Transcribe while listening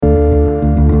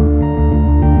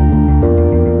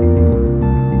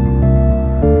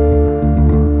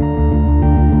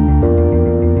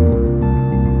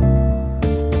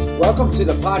Welcome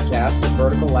to the podcast of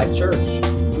Vertical Life Church.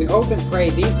 We hope and pray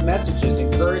these messages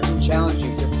encourage and challenge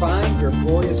you to find your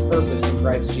glorious purpose in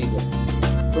Christ Jesus.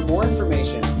 For more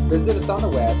information, visit us on the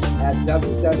web at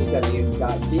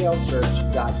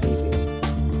www.vlchurch.tv.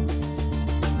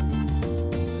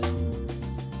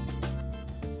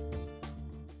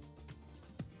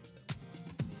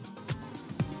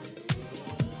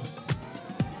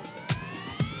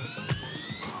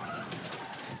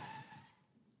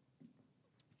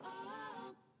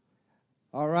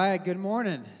 All right, good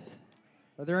morning.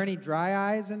 Are there any dry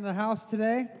eyes in the house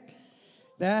today?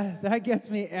 That gets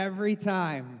me every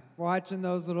time, watching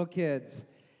those little kids.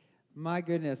 My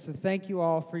goodness. So thank you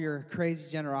all for your crazy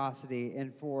generosity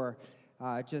and for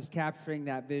just capturing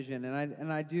that vision.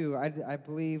 And I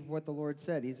believe what the Lord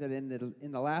said. He said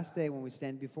in the last day when we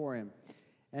stand before Him,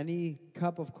 any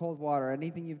cup of cold water,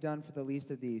 anything you've done for the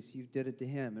least of these, you did it to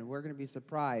Him. And we're going to be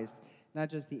surprised, not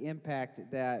just the impact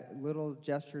that little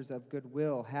gestures of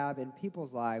goodwill have in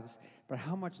people's lives, but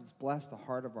how much it's blessed the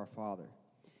heart of our Father.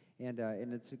 And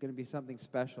it's going to be something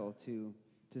special to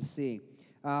see.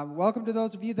 Welcome to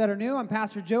those of you that are new. I'm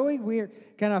Pastor Joey. We're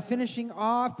kind of finishing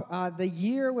off the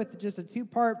year with just a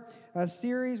two-part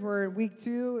series. We're in week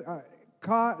 2,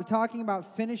 talking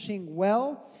about finishing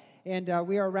well. And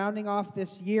we are rounding off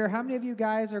this year. How many of you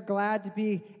guys are glad to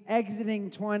be exiting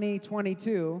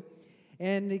 2022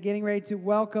 and getting ready to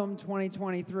welcome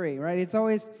 2023, right? It's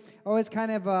always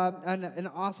kind of an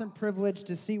awesome privilege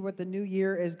to see what the new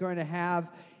year is going to have.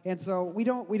 And so we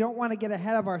don't want to get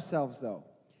ahead of ourselves, though.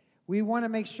 We want to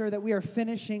make sure that we are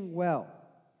finishing well.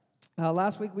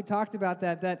 Last week we talked about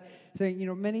that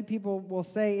many people will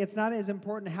say it's not as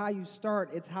important how you start,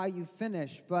 it's how you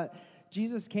finish. But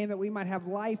Jesus came that we might have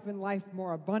life and life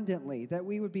more abundantly, that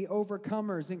we would be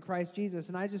overcomers in Christ Jesus.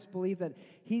 And I just believe that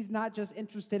He's not just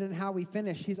interested in how we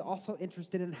finish, He's also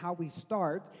interested in how we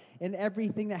start and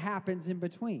everything that happens in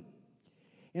between.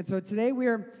 And so today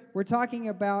we're talking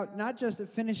about not just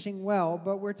finishing well,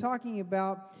 but we're talking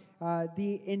about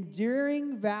the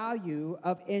enduring value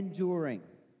of enduring.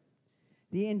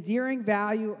 The endearing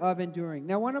value of enduring.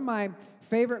 Now, one of my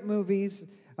favorite movies,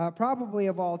 probably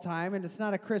of all time, and it's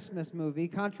not a Christmas movie,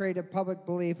 contrary to public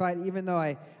belief, even though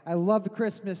I love the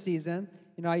Christmas season,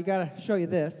 you got to show you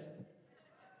this.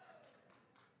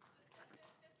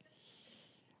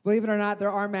 Believe it or not,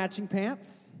 there are matching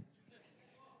pants.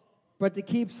 But to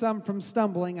keep some from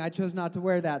stumbling, I chose not to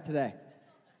wear that today.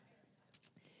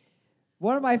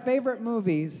 One of my favorite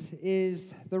movies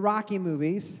is the Rocky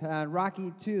movies.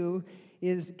 Rocky 2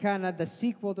 is kind of the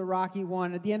sequel to Rocky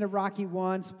 1. At the end of Rocky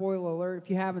 1, spoiler alert, if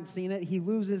you haven't seen it, he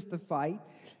loses the fight.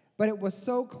 But it was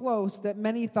so close that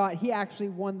many thought he actually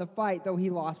won the fight, though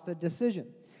he lost the decision.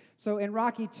 So in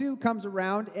Rocky 2 comes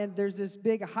around, and there's this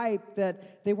big hype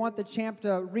that they want the champ to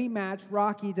rematch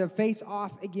Rocky to face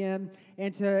off again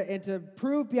and to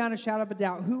prove beyond a shadow of a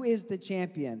doubt who is the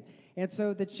champion. And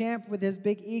so the champ, with his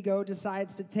big ego,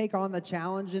 decides to take on the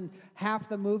challenge. And half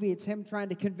the movie, it's him trying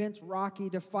to convince Rocky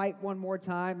to fight one more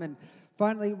time. And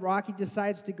finally, Rocky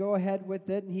decides to go ahead with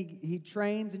it. And he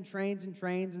trains and trains and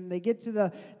trains. And they get to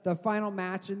the final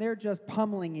match, and they're just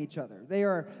pummeling each other. They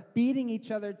are beating each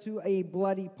other to a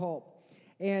bloody pulp.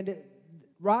 And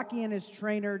Rocky and his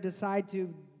trainer decide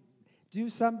to do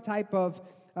some type of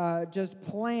just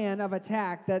plan of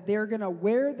attack that they're going to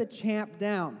wear the champ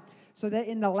down. So that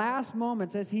in the last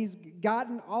moments, as he's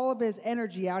gotten all of his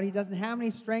energy out, he doesn't have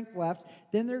any strength left,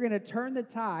 then they're going to turn the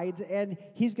tides, and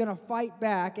he's going to fight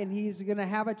back, and he's going to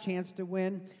have a chance to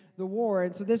win the war.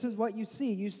 And so this is what you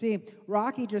see. You see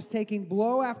Rocky just taking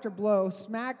blow after blow,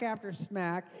 smack after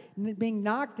smack, and being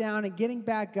knocked down and getting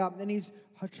back up, and he's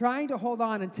trying to hold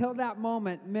on until that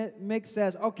moment. Mick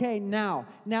says, okay,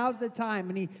 now's the time.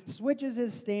 And he switches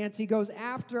his stance. He goes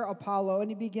after Apollo, and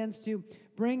he begins to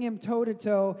bring him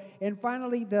toe-to-toe. And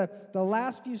finally, the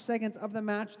last few seconds of the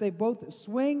match, they both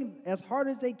swing as hard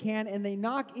as they can, and they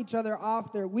knock each other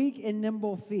off their weak and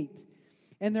nimble feet.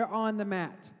 And they're on the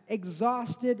mat,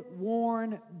 exhausted,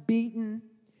 worn, beaten.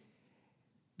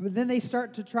 But then they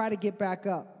start to try to get back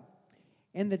up.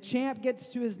 And the champ gets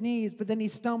to his knees, but then he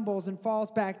stumbles and falls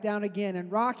back down again.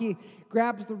 And Rocky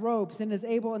grabs the ropes and is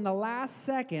able in the last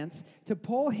seconds to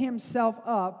pull himself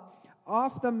up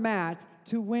off the mat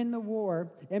to win the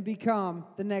war and become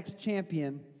the next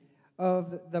champion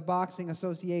of the Boxing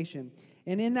Association.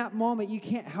 And in that moment, you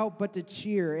can't help but to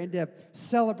cheer and to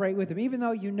celebrate with him, even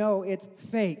though you know it's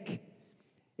fake.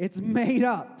 It's made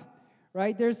up.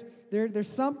 Right? There's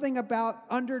something about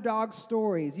underdog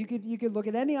stories. You could look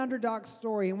at any underdog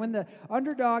story, and when the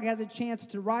underdog has a chance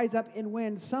to rise up and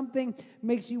win, something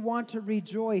makes you want to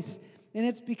rejoice. And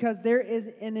it's because there is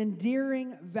an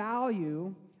endearing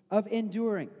value of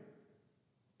enduring.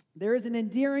 There is an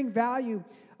endearing value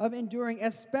of enduring,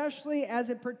 especially as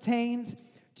it pertains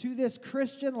to this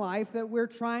Christian life that we're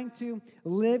trying to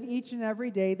live each and every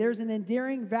day. There's an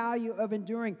endearing value of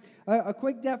enduring. A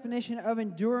quick definition of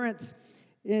endurance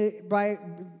by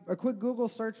a quick Google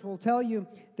search will tell you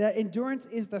that endurance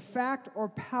is the fact or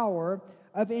power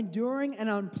of enduring an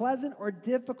unpleasant or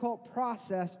difficult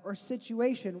process or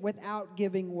situation without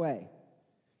giving way.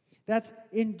 That's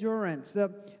endurance.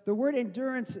 The word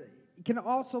endurance can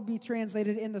also be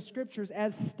translated in the scriptures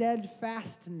as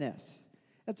steadfastness.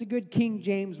 That's a good King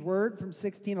James word from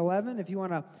 1611. If you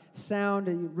want to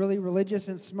sound really religious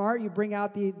and smart, you bring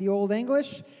out the Old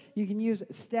English, you can use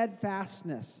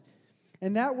steadfastness.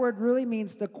 And that word really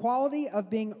means the quality of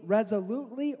being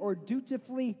resolutely or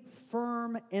dutifully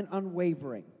firm and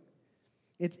unwavering.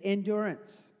 It's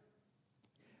endurance.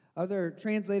 Other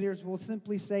translators will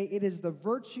simply say it is the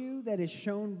virtue that is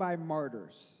shown by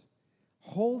martyrs,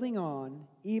 holding on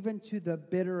even to the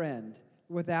bitter end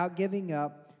without giving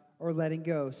up or letting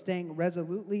go, staying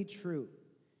resolutely true.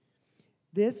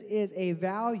 This is a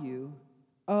value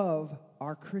of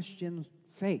our Christian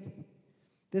faith.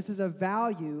 This is a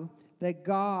value that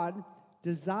God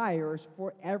desires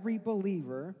for every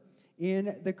believer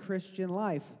in the Christian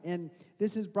life. And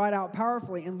this is brought out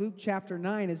powerfully in Luke chapter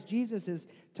 9 as Jesus is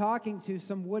talking to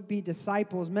some would-be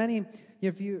disciples. Many,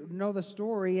 if you know the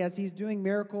story, as he's doing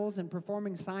miracles and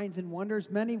performing signs and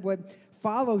wonders, many would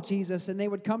follow Jesus and they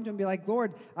would come to him and be like,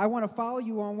 Lord, I want to follow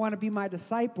you. I want to be my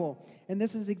disciple. And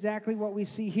this is exactly what we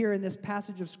see here in this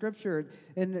passage of Scripture.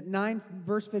 In 9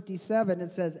 verse 57, it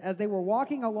says, as they were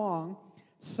walking along,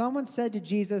 someone said to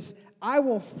Jesus, I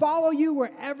will follow you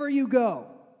wherever you go.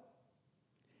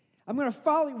 I'm going to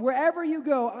follow you. Wherever you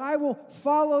go, I will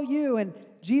follow you. And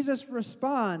Jesus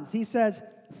responds. He says,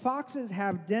 foxes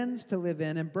have dens to live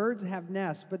in and birds have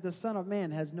nests, but the Son of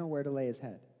Man has nowhere to lay his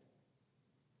head.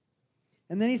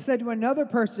 And then he said to another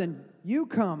person, you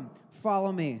come,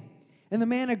 follow me. And the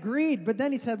man agreed, but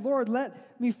then he said, Lord,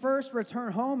 let me first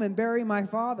return home and bury my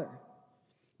father.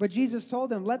 But Jesus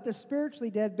told him, let the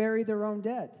spiritually dead bury their own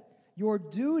dead. Your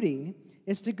duty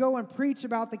is to go and preach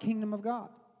about the kingdom of God.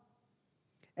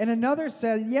 And another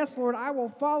said, yes, Lord, I will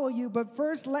follow you, but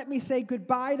first let me say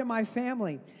goodbye to my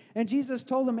family. And Jesus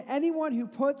told him, anyone who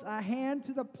puts a hand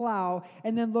to the plow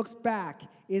and then looks back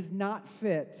is not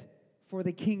fit for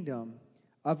the kingdom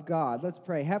of God. Let's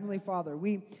pray. Heavenly Father,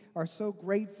 we are so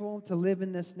grateful to live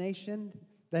in this nation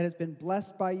that has been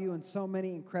blessed by you in so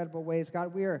many incredible ways.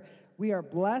 God, we are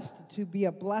blessed to be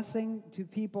a blessing to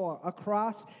people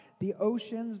across the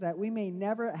oceans that we may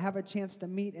never have a chance to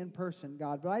meet in person,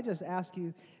 God. But I just ask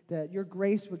you that your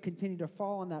grace would continue to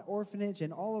fall on that orphanage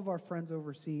and all of our friends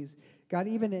overseas. God,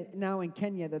 even now in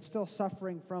Kenya that's still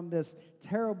suffering from this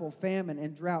terrible famine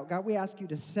and drought, God, we ask you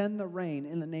to send the rain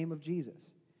in the name of Jesus.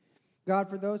 God,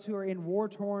 for those who are in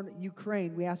war-torn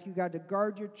Ukraine, we ask you, God, to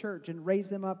guard your church and raise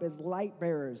them up as light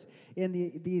bearers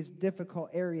in these difficult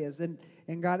areas. And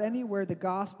God, anywhere the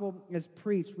gospel is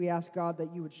preached, we ask, God,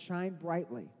 that you would shine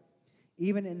brightly,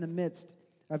 even in the midst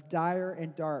of dire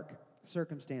and dark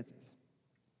circumstances.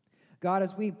 God,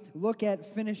 as we look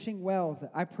at finishing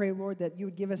well, I pray, Lord, that you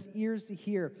would give us ears to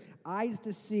hear, eyes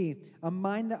to see, a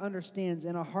mind that understands,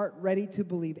 and a heart ready to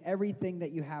believe everything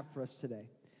that you have for us today.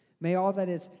 May all that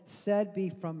is said be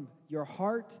from your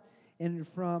heart and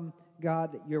from,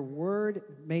 God, your word.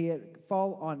 May it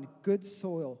fall on good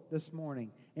soil this morning.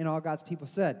 And all God's people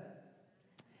said,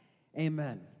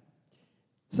 amen.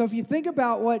 So if you think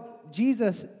about what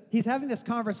Jesus, he's having this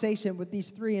conversation with these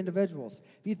three individuals.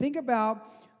 If you think about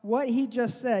what he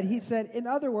just said, he said, in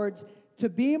other words, to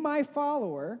be my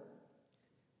follower,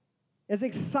 as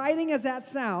exciting as that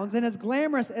sounds and as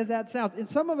glamorous as that sounds, and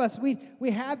some of us, we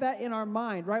have that in our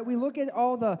mind, right? We look at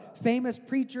all the famous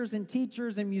preachers and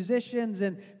teachers and musicians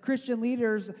and Christian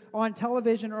leaders on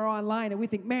television or online, and we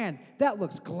think, man, that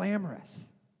looks glamorous.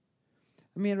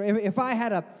 I mean, if I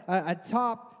had a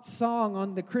top song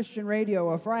on the Christian radio,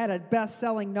 or if I had a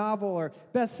best-selling novel or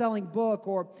best-selling book,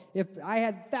 or if I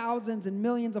had thousands and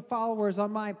millions of followers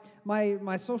on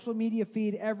my social media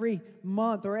feed every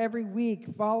month or every week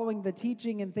following the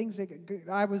teaching and things that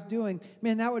I was doing,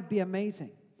 man, that would be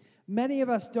amazing. Many of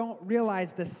us don't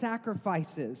realize the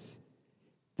sacrifices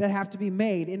that have to be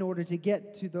made in order to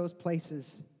get to those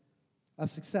places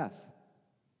of success.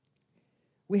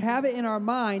 We have it in our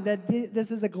mind that this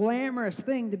is a glamorous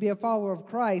thing to be a follower of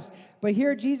Christ. But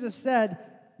here Jesus said,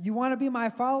 you want to be my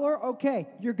follower? Okay,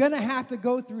 you're going to have to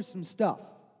go through some stuff.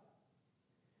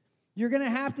 You're going to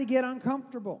have to get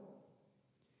uncomfortable.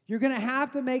 You're going to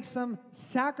have to make some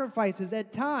sacrifices.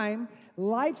 At times,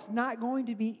 life's not going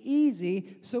to be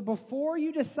easy. So before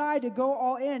you decide to go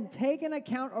all in, take an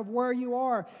account of where you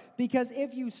are. Because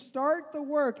if you start the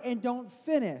work and don't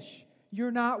finish,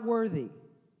 you're not worthy.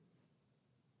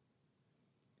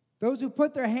 Those who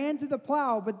put their hand to the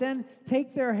plow but then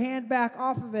take their hand back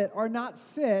off of it are not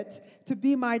fit to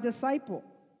be my disciple.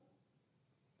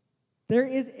 There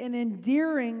is an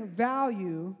endearing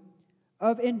value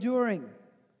of enduring.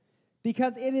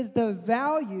 Because it is the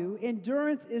value,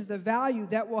 endurance is the value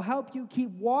that will help you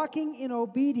keep walking in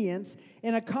obedience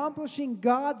and accomplishing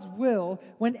God's will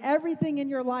when everything in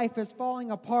your life is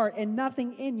falling apart and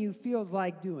nothing in you feels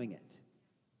like doing it.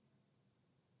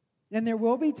 And there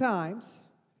will be times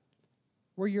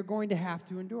where you're going to have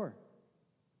to endure.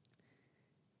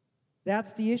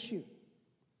 That's the issue.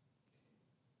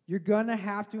 You're going to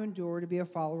have to endure to be a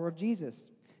follower of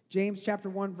Jesus. James chapter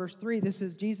 1, verse 3, this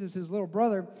is Jesus' little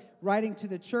brother writing to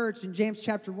the church. In James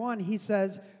chapter 1, he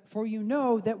says, "For you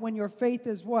know that when your faith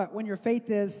is" what? When your faith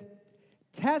is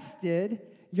tested,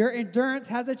 your endurance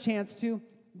has a chance to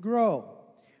grow.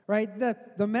 Right?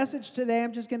 The message today,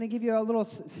 I'm just going to give you a little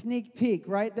sneak peek,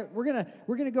 right? That we're going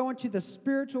to go into the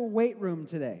spiritual weight room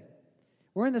today.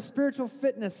 We're in the spiritual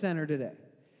fitness center today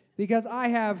because I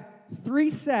have 3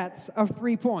 sets of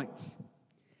 3 points.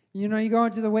 You know, you go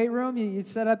into the weight room, you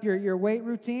set up your weight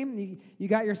routine, you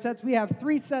got your sets. We have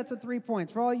 3 sets of 3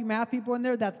 points. For all you math people in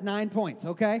there, that's 9 points,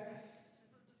 okay?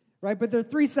 Right, but they're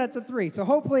 3 sets of 3, so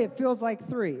hopefully it feels like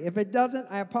 3. If it doesn't,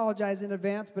 I apologize in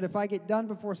advance, but if I get done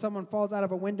before someone falls out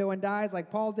of a window and dies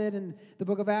like Paul did in the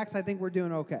book of Acts, I think we're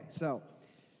doing okay. So,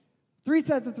 3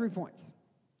 sets of 3 points.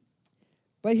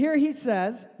 But here he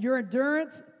says, your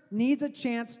endurance needs a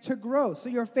chance to grow. So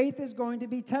your faith is going to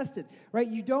be tested, right?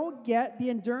 You don't get the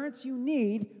endurance you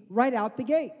need right out the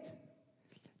gate.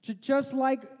 Just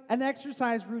like an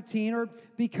exercise routine or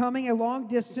becoming a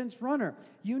long-distance runner.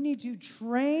 You need to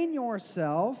train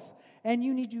yourself and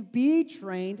you need to be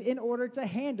trained in order to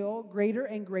handle greater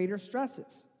and greater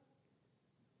stresses.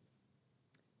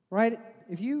 Right?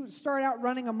 If you start out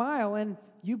running a mile and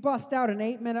you bust out an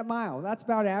 8-minute mile, that's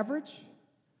about average.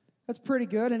 That's pretty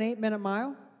good, an 8-minute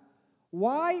mile.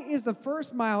 Why is the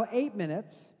first mile 8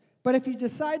 minutes, but if you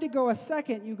decide to go a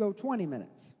second, you go 20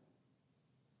 minutes?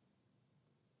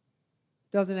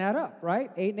 Doesn't add up,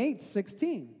 right? 8 and 8,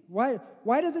 16. Why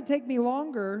does it take me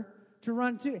longer to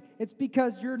run 2? It's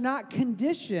because you're not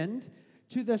conditioned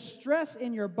to the stress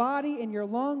in your body, in your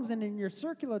lungs, and in your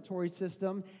circulatory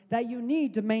system that you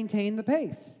need to maintain the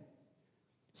pace.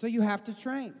 So you have to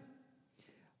train.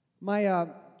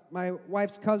 My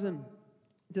wife's cousin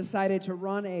decided to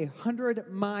run a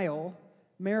 100-mile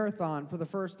marathon for the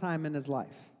first time in his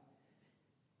life.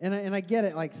 And I get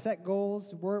it, like set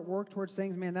goals, work towards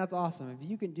things, man, that's awesome. If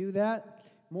you can do that,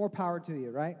 more power to you,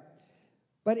 right?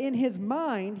 But in his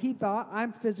mind, he thought,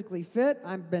 I'm physically fit,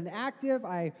 I've been active,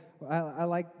 I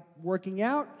like working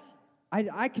out,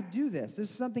 I can do this.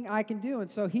 This is something I can do. And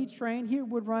so he trained, he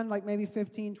would run like maybe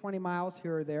 15, 20 miles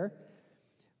here or there.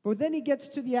 But then he gets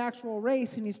to the actual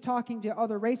race, and he's talking to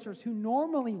other racers who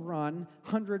normally run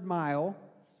 100-mile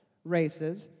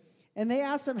races. And they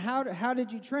asked him, how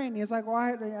did you train? And he's like, well,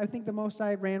 I think the most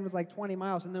I ran was like 20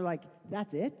 miles. And they're like,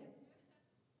 that's it?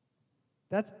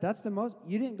 That's the most?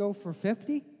 You didn't go for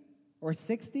 50 or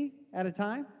 60 at a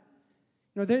time?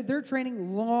 You know, they're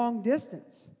training long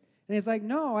distance. And he's like,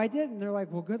 no, I didn't. And they're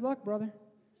like, well, good luck, brother.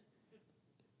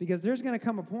 Because there's going to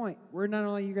come a point where not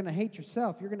only you're going to hate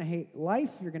yourself, you're going to hate life,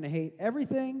 you're going to hate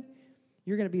everything,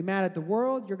 you're going to be mad at the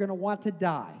world, you're going to want to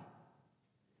die.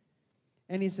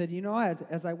 And he said, you know,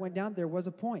 as I went down, there was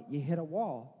a point. You hit a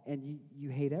wall, and you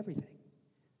hate everything.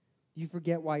 You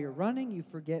forget why you're running, you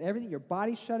forget everything. Your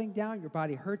body's shutting down, your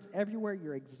body hurts everywhere,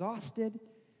 you're exhausted,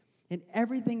 and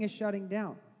everything is shutting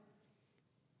down.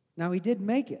 Now, he did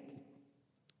make it,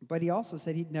 but he also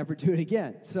said he'd never do it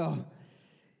again. So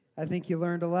I think he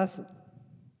learned a lesson.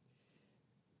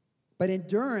 But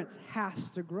endurance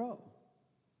has to grow.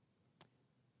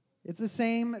 It's the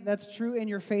same that's true in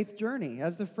your faith journey.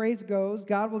 As the phrase goes,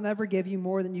 God will never give you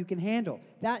more than you can handle.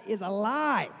 That is a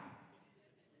lie.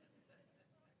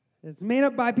 It's made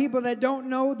up by people that don't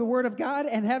know the Word of God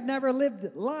and have never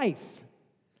lived life.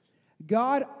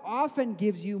 God often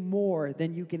gives you more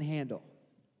than you can handle.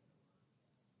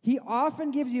 He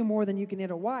often gives you more than you can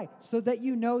handle. Why? So that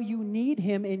you know you need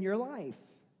Him in your life.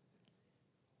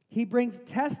 He brings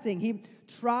testing. He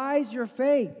tries your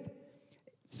faith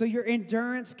so your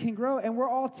endurance can grow. And we're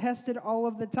all tested all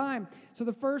of the time. So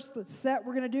the first set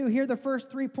we're going to do here, the first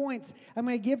 3 points I'm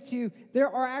going to give to you, there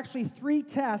are actually 3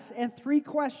 tests and 3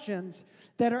 questions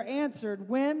that are answered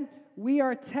when we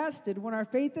are tested, when our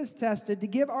faith is tested, to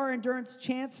give our endurance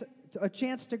a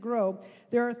chance to grow,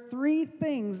 there are three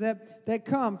things that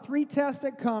come, three tests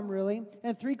that come, really,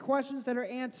 and three questions that are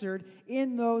answered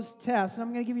in those tests. And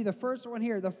I'm going to give you the first one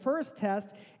here. The first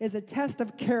test is a test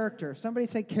of character. Somebody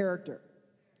say character.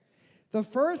 The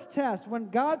first test, when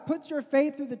God puts your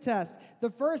faith through the test, the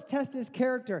first test is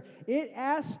character. It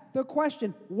asks the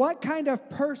question, what kind of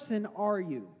person are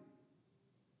you?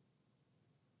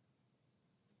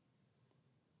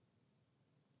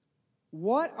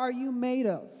 What are you made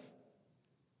of?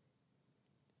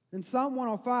 In Psalm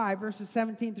 105, verses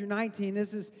 17 through 19,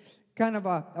 this is kind of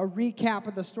a recap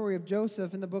of the story of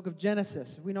Joseph in the book of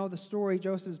Genesis. We know the story.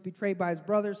 Joseph is betrayed by his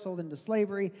brothers, sold into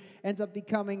slavery, ends up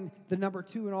becoming the number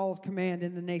 2 in all of command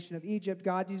in the nation of Egypt.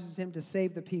 God uses him to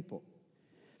save the people.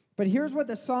 But here's what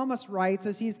the psalmist writes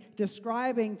as he's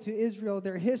describing to Israel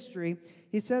their history.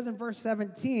 He says in verse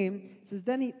 17, he says,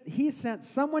 Then he sent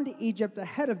someone to Egypt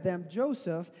ahead of them,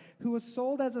 Joseph, who was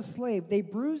sold as a slave. They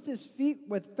bruised his feet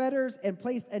with fetters and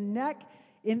placed a neck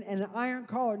in an iron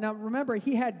collar. Now remember,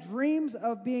 he had dreams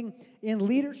of being in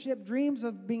leadership, dreams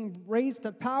of being raised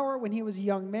to power when he was a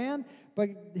young man, but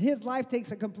his life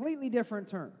takes a completely different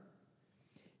turn.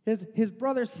 His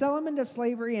brothers sell him into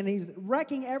slavery, and he's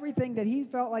wrecking everything that he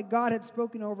felt like God had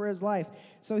spoken over his life.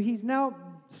 So he's now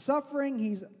suffering.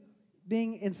 He's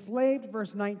being enslaved.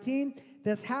 Verse 19,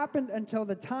 this happened until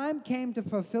the time came to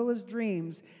fulfill his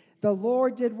dreams. The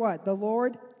Lord did what? The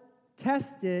Lord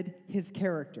tested his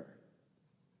character.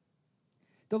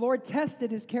 The Lord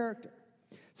tested his character.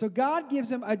 So God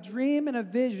gives him a dream and a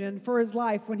vision for his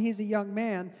life when he's a young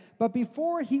man. But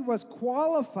before he was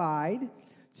qualified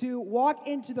to walk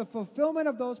into the fulfillment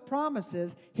of those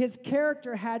promises, his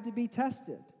character had to be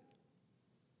tested.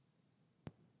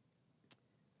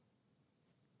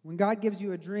 When God gives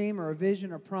you a dream or a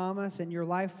vision or promise and your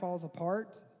life falls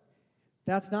apart,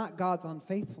 that's not God's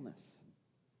unfaithfulness.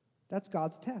 That's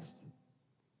God's test.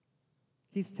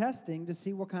 He's testing to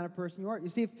see what kind of person you are. You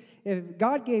see, if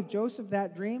God gave Joseph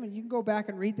that dream, and you can go back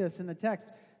and read this in the text,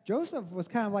 Joseph was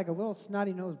kind of like a little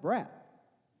snotty-nosed brat.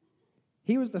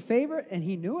 He was the favorite, and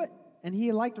he knew it, and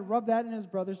he liked to rub that in his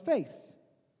brother's face.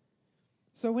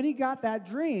 So when he got that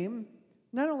dream,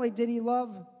 not only did he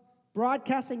love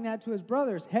broadcasting that to his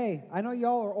brothers, hey, I know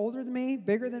y'all are older than me,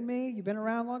 bigger than me, you've been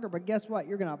around longer, but guess what?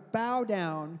 You're going to bow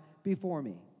down before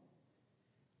me.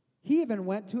 He even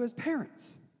went to his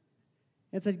parents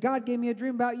and said, God gave me a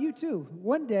dream about you too.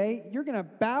 One day, you're going to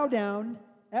bow down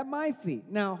at my feet.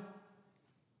 Now,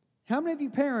 how many of you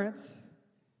parents,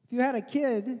 if you had a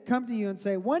kid come to you and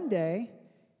say, one day,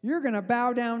 you're going to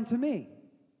bow down to me?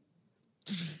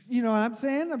 You know what I'm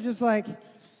saying? I'm just like,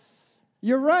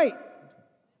 you're right.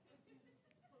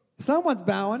 Someone's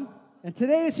bowing, and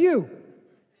today it's you.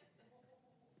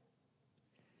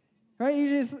 Right?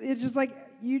 It's just like,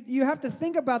 you have to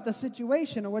think about the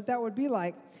situation and what that would be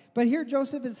like. But here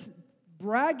Joseph is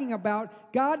bragging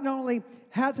about God not only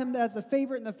has him as a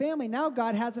favorite in the family, now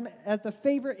God has him as the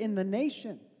favorite in the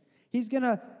nation. He's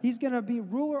gonna be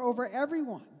ruler over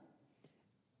everyone.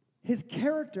 His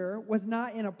character was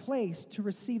not in a place to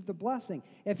receive the blessing.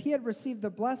 If he had received the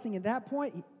blessing at that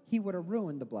point, he would have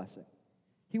ruined the blessing.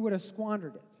 He would have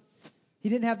squandered it. He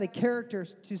didn't have the character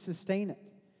to sustain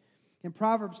it. In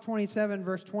Proverbs 27,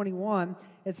 verse 21,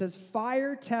 it says,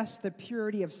 fire tests the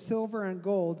purity of silver and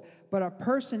gold, but a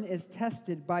person is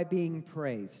tested by being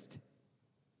praised.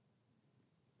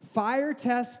 Fire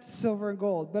tests silver and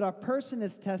gold, but a person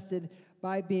is tested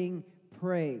by being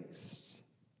praised.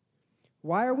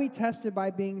 Why are we tested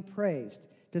by being praised?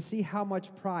 To see how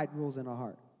much pride rules in our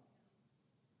heart.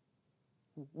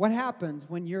 What happens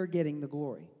when you're getting the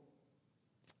glory?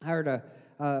 I heard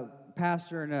a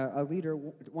pastor and a leader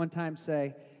one time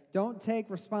say, don't take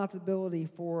responsibility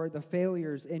for the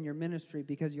failures in your ministry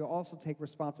because you'll also take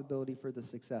responsibility for the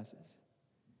successes.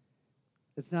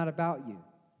 It's not about you.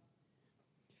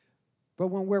 But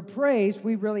when we're praised,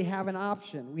 we really have an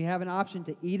option. We have an option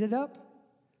to eat it up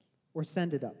or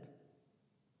send it up.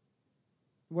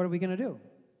 What are we going to do?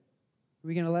 Are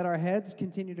we going to let our heads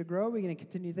continue to grow? Are we going to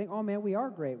continue to think, oh man, we are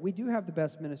great. We do have the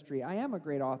best ministry. I am a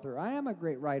great author. I am a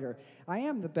great writer. I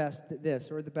am the best at this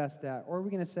or the best that. Or are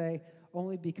we going to say,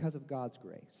 only because of God's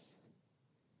grace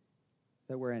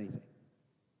that we're anything?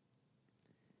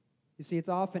 You see, it's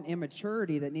often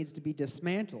immaturity that needs to be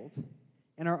dismantled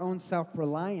and our own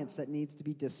self-reliance that needs to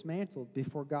be dismantled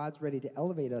before God's ready to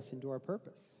elevate us into our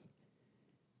purpose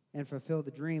and fulfill the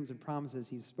dreams and promises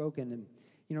He's spoken. And,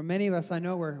 you know, many of us, I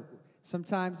know, we're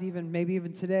sometimes maybe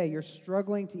even today, you're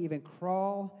struggling to even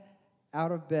crawl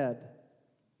out of bed,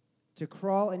 to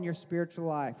crawl in your spiritual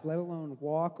life, let alone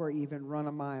walk or even run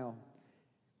a mile.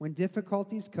 When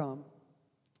difficulties come,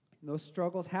 and those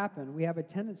struggles happen, we have a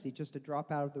tendency just to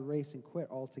drop out of the race and quit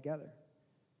altogether.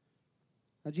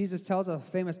 Now, Jesus tells a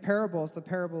famous parable. It's the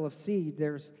parable of seed.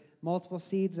 There's multiple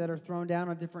seeds that are thrown down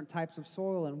on different types of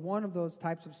soil, and one of those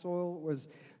types of soil was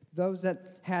those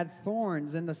that had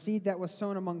thorns, and the seed that was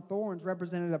sown among thorns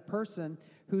represented a person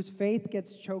whose faith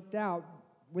gets choked out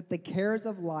with the cares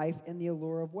of life and the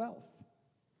allure of wealth.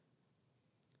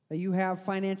 That you have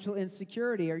financial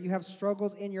insecurity or you have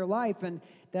struggles in your life, and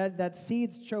that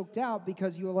seed's choked out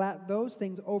because you let those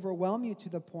things overwhelm you to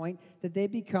the point that they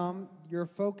become your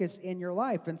focus in your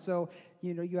life. And so,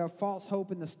 you have false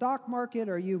hope in the stock market,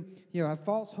 or you have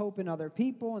false hope in other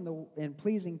people and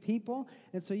pleasing people,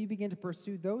 and so you begin to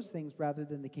pursue those things rather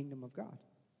than the kingdom of God.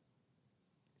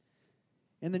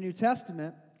 In the New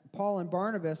Testament, Paul and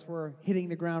Barnabas were hitting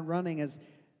the ground running as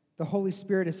the Holy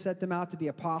Spirit has set them out to be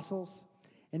apostles.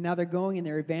 And now they're going and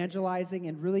they're evangelizing,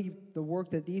 and really the work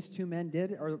that these two men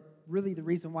did are really the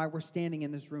reason why we're standing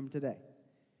in this room today.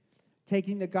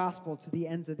 Taking the gospel to the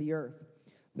ends of the earth.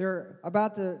 They're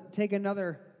about to take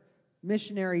another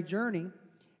missionary journey,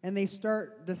 and they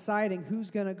start deciding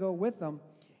who's going to go with them.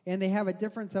 And they have a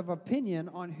difference of opinion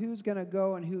on who's going to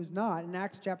go and who's not. In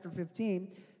Acts chapter 15,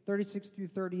 36 through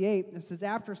 38, it says,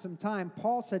 after some time,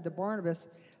 Paul said to Barnabas,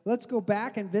 let's go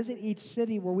back and visit each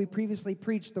city where we previously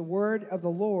preached the word of the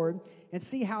Lord and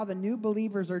see how the new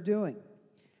believers are doing.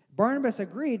 Barnabas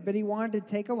agreed, but he wanted to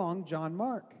take along John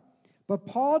Mark. But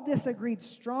Paul disagreed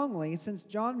strongly, since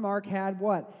John Mark had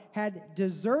what? Had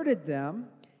deserted them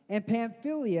in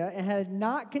Pamphylia and had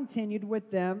not continued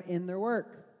with them in their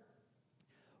work.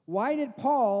 Why did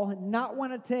Paul not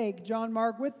want to take John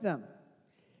Mark with them?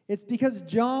 It's because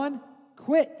John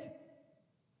quit.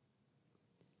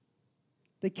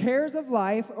 The cares of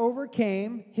life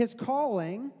overcame his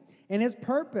calling and his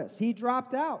purpose. He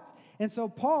dropped out. And so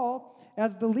Paul,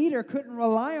 as the leader, couldn't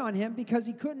rely on him because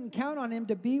he couldn't count on him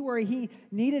to be where he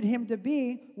needed him to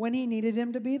be when he needed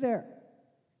him to be there.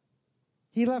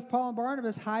 He left Paul and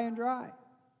Barnabas high and dry.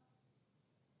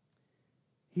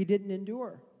 He didn't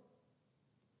endure.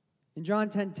 In John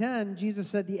 10:10, Jesus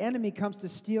said, the enemy comes to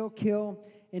steal, kill,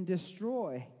 and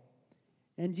destroy.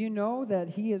 And do you know that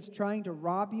he is trying to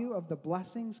rob you of the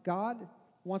blessings God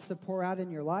wants to pour out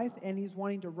in your life, and he's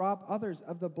wanting to rob others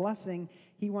of the blessing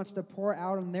he wants to pour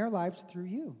out in their lives through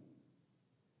you?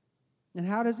 And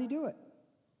how does he do it?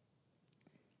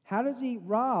 How does he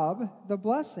rob the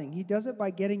blessing? He does it by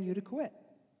getting you to quit,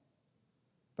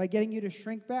 by getting you to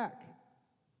shrink back,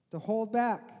 to hold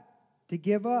back, to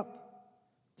give up,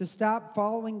 to stop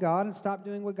following God and stop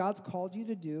doing what God's called you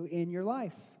to do in your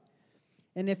life.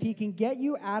 And if he can get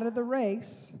you out of the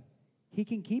race, he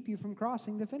can keep you from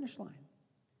crossing the finish line.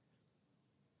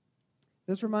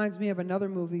 This reminds me of another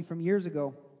movie from years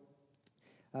ago.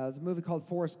 It was a movie called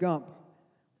Forrest Gump.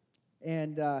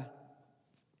 And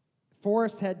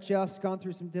Forrest had just gone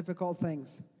through some difficult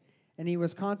things. And he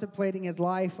was contemplating his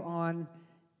life on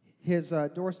his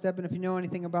doorstep. And if you know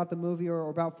anything about the movie or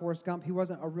about Forrest Gump, he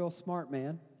wasn't a real smart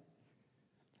man.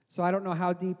 So I don't know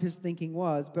how deep his thinking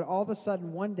was, but all of a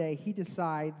sudden one day he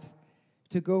decides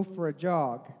to go for a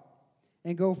jog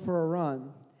and go for a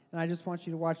run. And I just want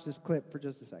you to watch this clip for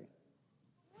just a second.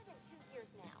 For more than 2 years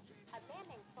now, a man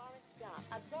named Forrest Gump,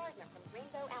 a gardener from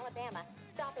Greenbow, Alabama,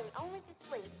 stopping only to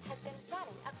sleep, has been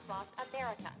running across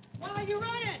America. Why are you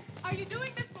running? Are you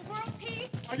doing this for world peace?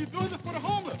 Are you doing this for the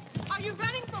homeless? Are you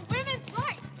running for women's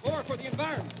rights? Or for the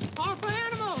environment? Or for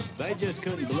animals? They just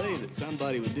couldn't believe that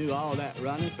somebody would do all that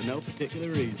running for no particular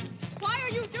reason. Why are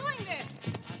you doing this?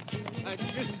 I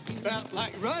just felt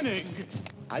like running.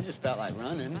 I just felt like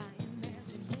running.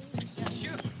 It's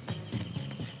you.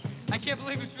 I can't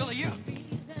believe it's really you.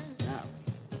 No.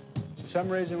 For some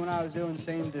reason, what I was doing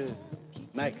seemed to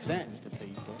make sense to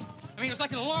people. I mean, it was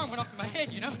like an alarm went off in my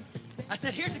head, you know? I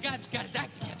said, here's a guy that's got his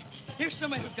act together. Here's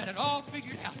somebody who's got it all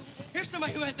figured out. Here's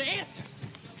somebody who has the answer.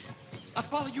 I'll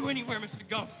follow you anywhere, Mr.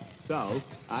 Gump. So,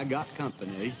 I got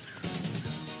company.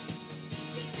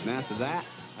 And after that,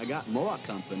 I got more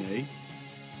company.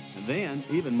 And then,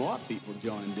 even more people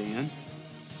joined in.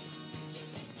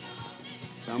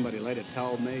 Somebody later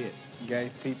told me it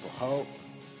gave people hope.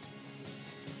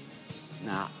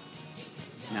 Nah,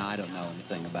 I don't know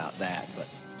anything about that, but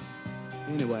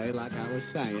anyway, like I was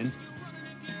saying,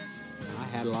 I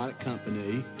had a lot of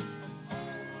company.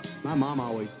 My mom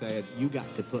always said, you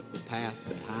got to put the past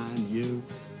behind you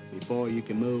before you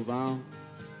can move on.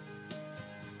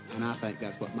 And I think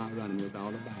that's what my running was all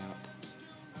about.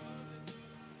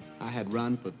 I had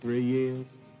run for 3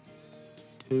 years,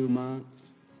 2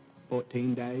 months,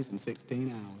 14 days, and 16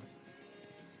 hours.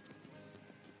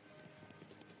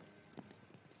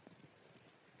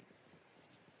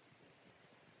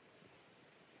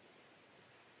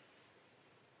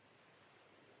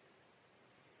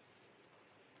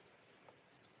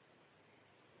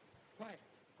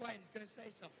 quiet. He's going to say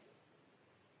something.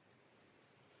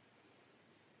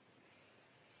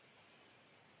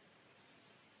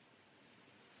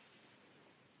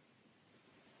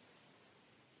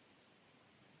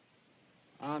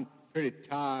 I'm pretty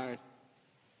tired.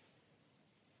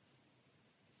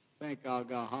 Think I'll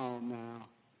go home now.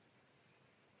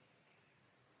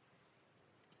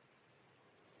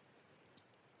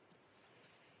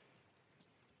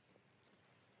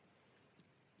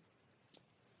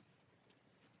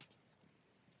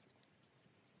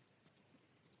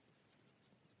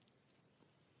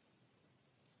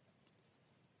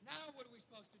 Now what are we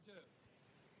supposed to do?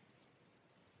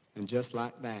 And just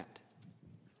like that,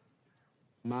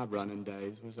 my running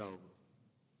days was over.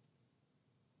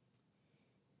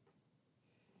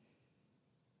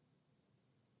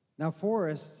 Now,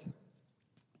 Forrest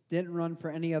didn't run for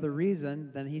any other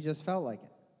reason than he just felt like it.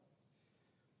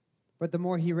 But the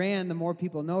more he ran, the more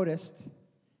people noticed,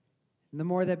 and the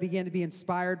more that began to be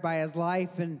inspired by his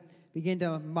life and began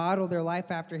to model their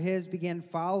life after his, began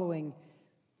following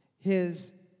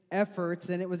his efforts,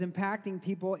 and it was impacting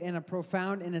people in a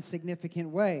profound and a significant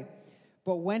way.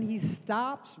 But when he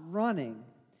stops running,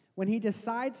 when he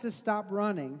decides to stop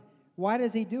running, why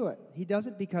does he do it? He does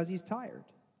it because he's tired.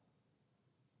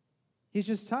 He's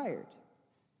just tired.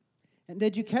 And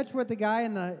did you catch what the guy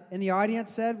in the audience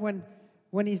said when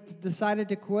he decided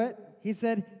to quit? He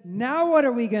said, "Now what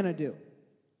are we going to do?"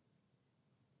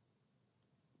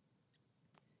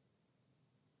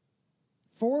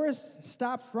 Forrest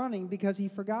stopped running because he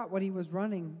forgot what he was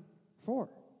running for.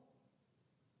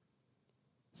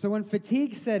 So when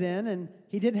fatigue set in and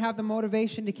he didn't have the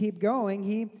motivation to keep going,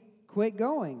 he quit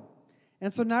going.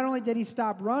 And so not only did he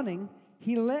stop running,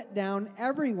 he let down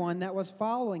everyone that was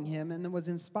following him and that was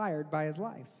inspired by his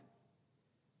life.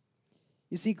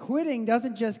 You see, quitting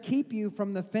doesn't just keep you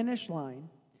from the finish line,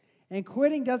 and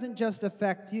quitting doesn't just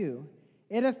affect you.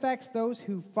 It affects those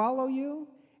who follow you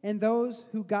and those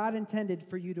who God intended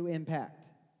for you to impact.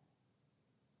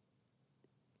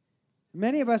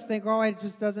 Many of us think, oh, it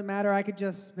just doesn't matter. I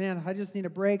just need a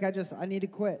break. I need to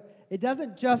quit. It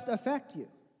doesn't just affect you.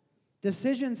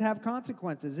 Decisions have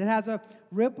consequences. It has a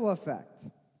ripple effect.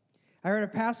 I heard a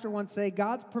pastor once say,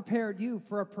 God's prepared you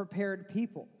for a prepared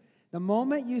people. The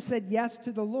moment you said yes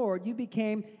to the Lord, you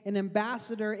became an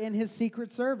ambassador in His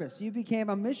secret service. You became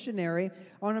a missionary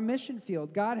on a mission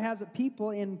field. God has a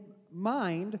people in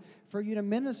mind for you to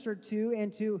minister to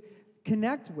and to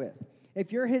connect with.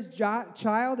 If you're His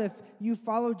child, if you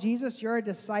follow Jesus, you're a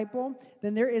disciple,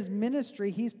 then there is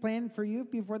ministry He's planned for you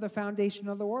before the foundation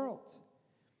of the world.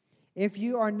 If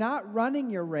you are not running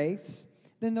your race,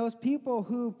 then those people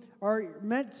who are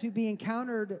meant to be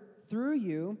encountered through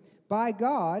you by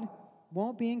God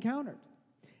won't be encountered.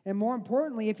 And more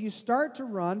importantly, if you start to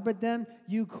run, but then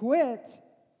you quit,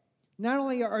 not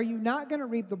only are you not going to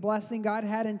reap the blessing God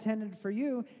had intended for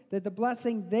you, that the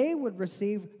blessing they would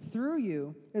receive through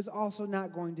you is also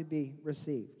not going to be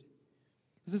received.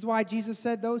 This is why Jesus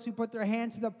said those who put their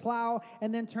hand to the plow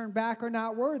and then turn back are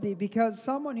not worthy, because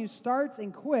someone who starts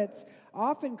and quits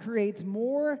often creates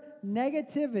more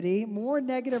negativity, more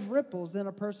negative ripples than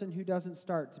a person who doesn't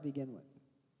start to begin with.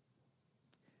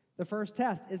 The first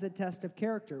test is a test of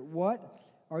character. What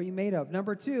are you made of?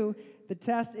 Number 2, the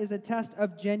test is a test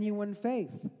of genuine faith.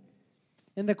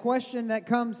 And the question that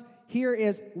comes here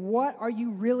is, what are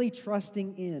you really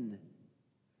trusting in?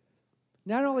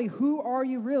 Not only who are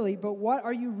you really, but what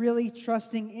are you really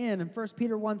trusting in? In 1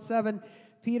 Peter 1:7,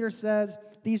 Peter says,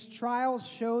 these trials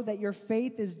show that your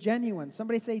faith is genuine.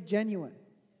 Somebody say genuine.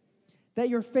 That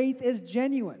your faith is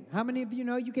genuine. How many of you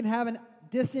know you can have a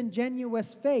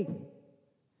disingenuous faith?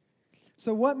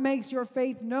 So what makes your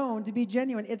faith known to be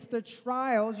genuine? It's the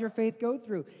trials your faith go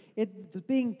through. It's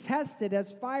being tested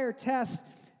as fire tests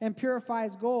and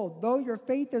purifies gold, though your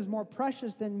faith is more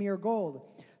precious than mere gold.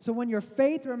 So when your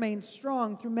faith remains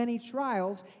strong through many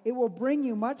trials, it will bring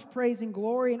you much praise and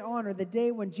glory and honor the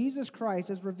day when Jesus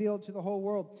Christ is revealed to the whole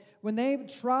world. When they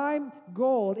try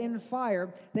gold in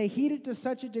fire, they heat it to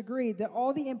such a degree that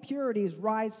all the impurities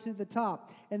rise to the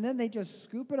top, and then they just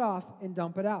scoop it off and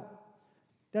dump it out.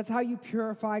 That's how you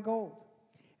purify gold.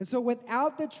 And so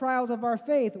without the trials of our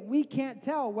faith, we can't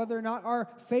tell whether or not our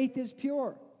faith is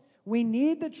pure. We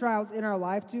need the trials in our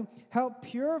life to help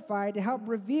purify, to help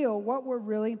reveal what we're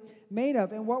really made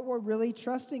of and what we're really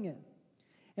trusting in.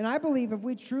 And I believe if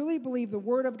we truly believe the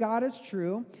Word of God is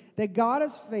true, that God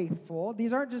is faithful,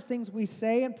 these aren't just things we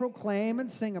say and proclaim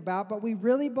and sing about, but we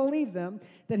really believe them,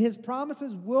 that His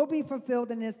promises will be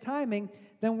fulfilled in His timing,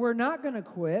 then we're not going to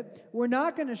quit. We're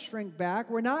not going to shrink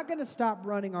back. We're not going to stop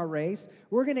running our race.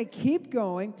 We're going to keep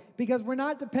going because we're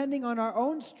not depending on our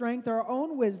own strength, our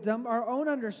own wisdom, our own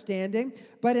understanding,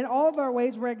 but in all of our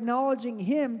ways, we're acknowledging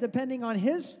Him, depending on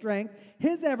His strength,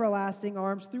 His everlasting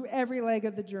arms through every leg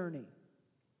of the journey.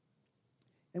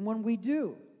 And when we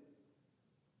do,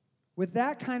 with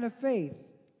that kind of faith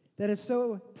that is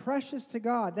so precious to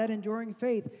God, that enduring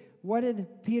faith, what did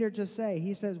Peter just say?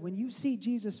 He says, when you see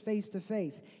Jesus face to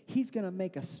face, He's going to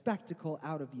make a spectacle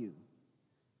out of you.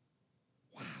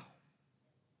 Wow.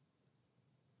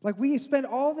 Like we spend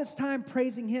all this time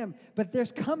praising Him, but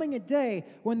there's coming a day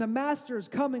when the Master is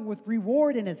coming with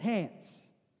reward in His hands.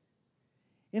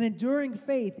 And enduring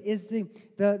faith is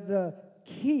the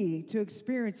key to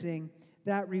experiencing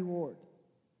that reward.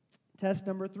 Test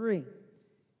number 3.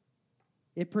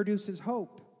 It produces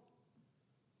hope.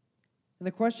 And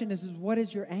the question is what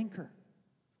is your anchor?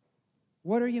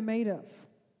 What are you made of?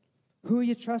 Who are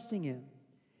you trusting in?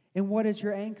 And what is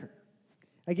your anchor?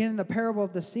 Again, in the parable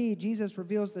of the seed, Jesus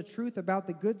reveals the truth about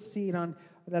the good seed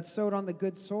that's sowed on the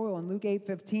good soil. In Luke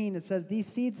 8:15, it says, these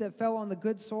seeds that fell on the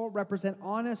good soil represent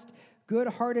honest,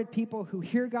 good-hearted people who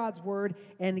hear God's word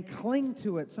and cling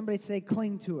to it. Somebody say,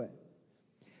 cling to it.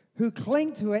 Who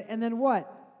cling to it, and then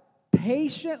what?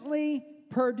 Patiently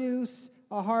produce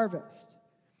a harvest.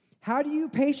 How do you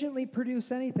patiently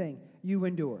produce anything? You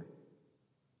endure.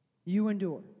 You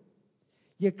endure.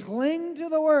 You cling to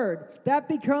the word. That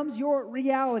becomes your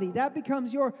reality. That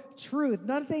becomes your truth.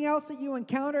 Nothing else that you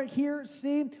encounter, hear,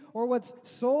 see, or what's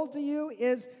sold to you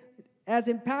is as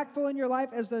impactful in your life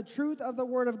as the truth of the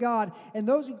Word of God. And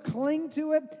those who cling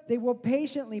to it, they will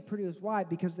patiently produce. Why?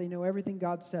 Because they know everything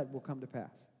God said will come to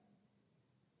pass.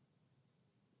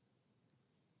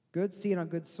 Good seed on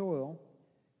good soil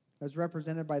is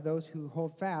represented by those who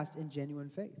hold fast in genuine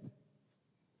faith.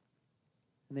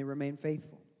 And they remain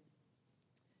faithful.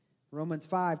 Romans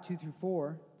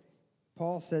 5:2-4,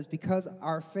 Paul says, because of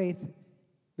our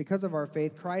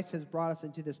faith, Christ has brought us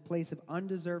into this place of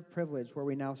undeserved privilege where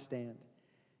we now stand.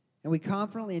 And we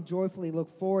confidently and joyfully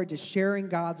look forward to sharing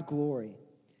God's glory.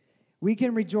 We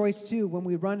can rejoice too when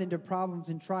we run into problems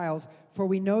and trials, for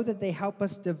we know that they help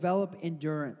us develop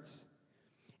endurance.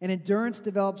 And endurance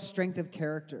develops strength of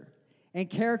character. And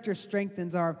character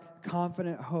strengthens our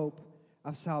confident hope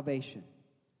of salvation.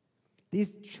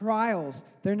 These trials,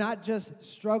 they're not just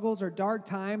struggles or dark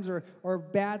times or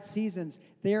bad seasons.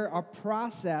 They're a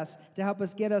process to help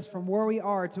us get us from where we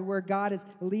are to where God is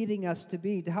leading us to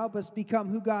be, to help us become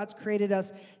who God's created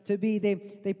us to be.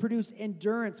 They produce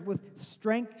endurance, with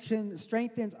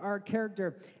strengthens our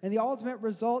character. And the ultimate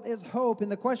result is hope.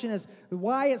 And the question is,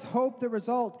 why is hope the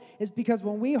result? It's because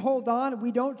when we hold on,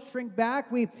 we don't shrink back,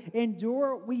 we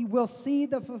endure, we will see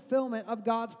the fulfillment of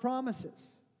God's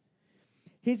promises.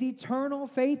 His eternal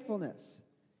faithfulness.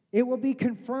 It will be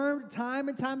confirmed time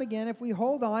and time again if we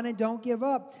hold on and don't give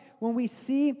up. When we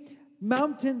see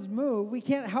mountains move, we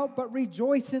can't help but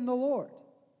rejoice in the Lord.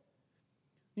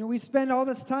 You know, we spend all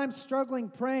this time struggling,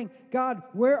 praying, God,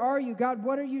 where are you? God,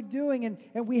 what are you doing?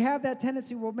 And we have that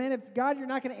tendency, well, man, if God, you're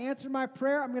not going to answer my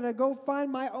prayer, I'm going to go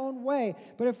find my own way.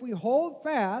 But if we hold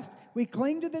fast, we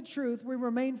cling to the truth, we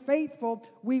remain faithful,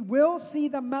 we will see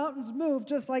the mountains move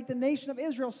just like the nation of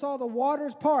Israel saw the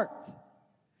waters part.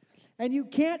 And you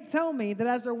can't tell me that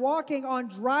as they're walking on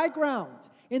dry ground,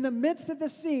 in the midst of the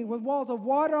sea, with walls of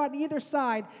water on either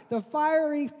side, the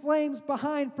fiery flames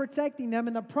behind protecting them,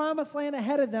 and the promised land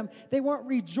ahead of them, they weren't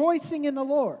rejoicing in the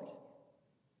Lord.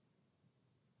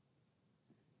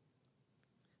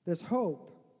 This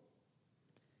hope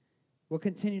will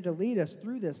continue to lead us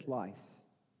through this life.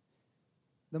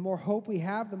 The more hope we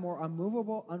have, the more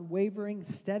unmovable, unwavering,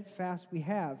 steadfast we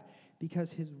have,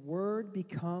 because His Word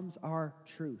becomes our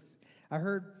truth. I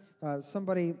heard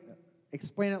somebody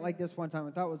explain it like this one time.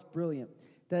 I thought it was brilliant.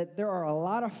 That there are a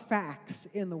lot of facts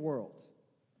in the world.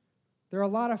 There are a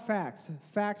lot of facts.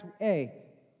 Fact A,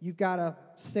 you've got a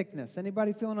sickness.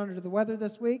 Anybody feeling under the weather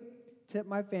this week? Tip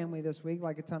my family this week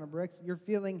like a ton of bricks. You're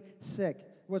feeling sick.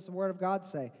 What's the Word of God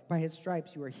say? By His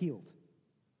stripes you are healed.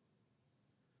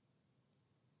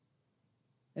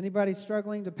 Anybody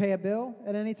struggling to pay a bill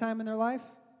at any time in their life?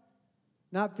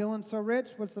 Not feeling so rich?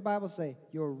 What's the Bible say?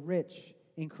 You're rich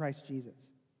in Christ Jesus.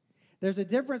 There's a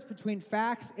difference between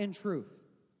facts and truth.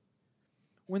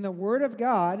 When the Word of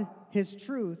God, His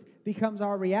truth, becomes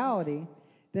our reality,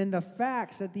 then the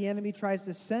facts that the enemy tries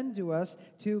to send to us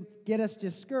to get us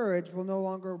discouraged will no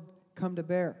longer come to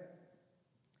bear.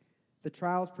 The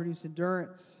trials produce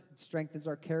endurance. It strengthens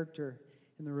our character,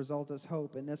 and the result is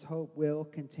hope. And this hope will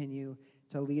continue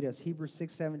to lead us. Hebrews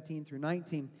 6:17 through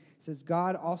 19 says,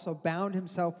 God also bound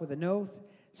himself with an oath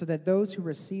so that those who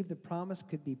received the promise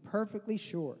could be perfectly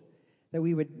sure that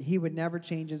he would never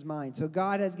change his mind. So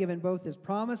God has given both his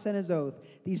promise and his oath.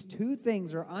 These two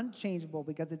things are unchangeable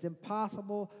because it's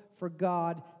impossible for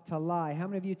God to lie. How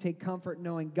many of you take comfort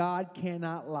knowing God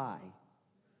cannot lie?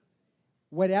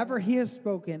 Whatever he has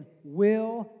spoken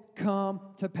will come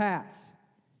to pass.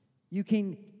 You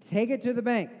can take it to the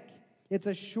bank. It's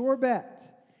a sure bet.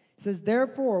 It says,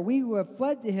 therefore, we who have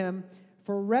fled to him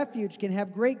for refuge can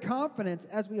have great confidence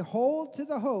as we hold to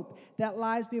the hope that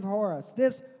lies before us.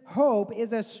 This hope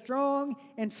is a strong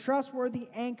and trustworthy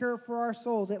anchor for our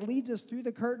souls. It leads us through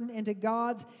the curtain into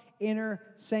God's inner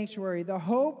sanctuary. The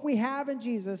hope we have in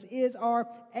Jesus is our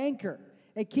anchor.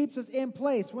 It keeps us in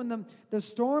place. When the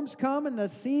storms come and the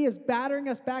sea is battering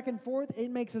us back and forth, it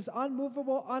makes us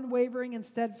unmovable, unwavering, and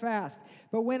steadfast.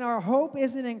 But when our hope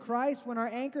isn't in Christ, when our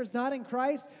anchor is not in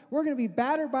Christ, we're going to be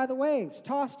battered by the waves,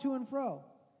 tossed to and fro,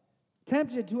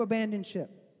 tempted to abandon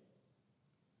ship.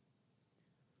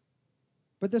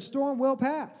 But the storm will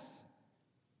pass.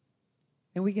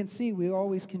 And we can see we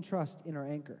always can trust in our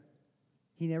anchor.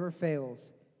 He never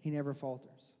fails. He never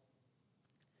falters.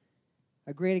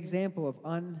 A great example of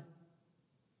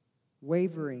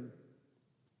unwavering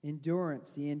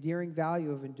endurance, the endearing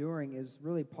value of enduring, is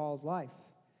really Paul's life.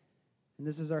 And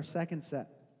this is our second set.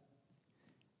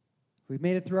 We've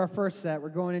made it through our first set. We're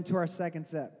going into our second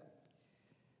set.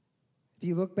 If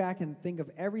you look back and think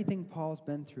of everything Paul's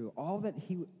been through, all that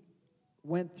he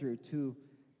went through to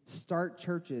start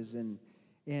churches and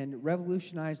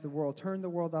revolutionize the world, turn the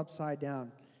world upside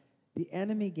down, the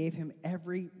enemy gave him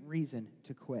every reason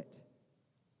to quit.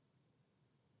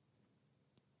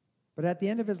 But at the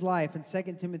end of his life, in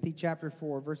 2 Timothy chapter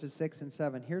 4, verses 6 and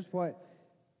 7, here's what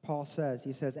Paul says.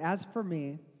 He says, as for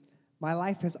me, my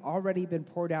life has already been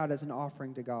poured out as an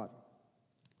offering to God,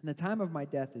 and the time of my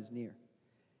death is near.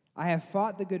 I have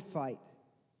fought the good fight.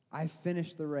 I've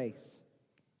finished the race,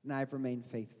 and I've remained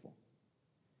faithful.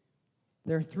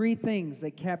 There are three things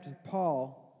that kept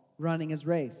Paul running his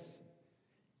race.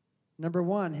 Number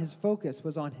one, his focus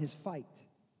was on his fight.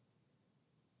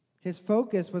 His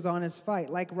focus was on his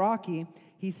fight. Like Rocky,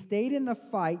 he stayed in the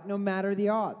fight no matter the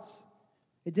odds.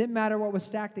 It didn't matter what was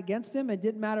stacked against him. It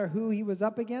didn't matter who he was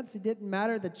up against. It didn't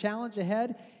matter the challenge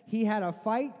ahead. He had a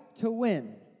fight to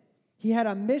win. He had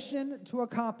a mission to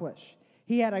accomplish.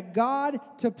 He had a God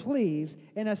to please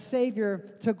and a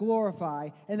Savior to glorify,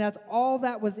 and that's all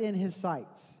that was in his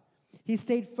sights. He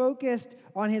stayed focused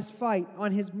on his fight,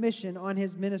 on his mission, on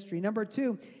his ministry. Number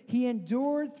two, he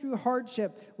endured through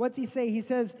hardship. What's he say? He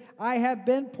says, I have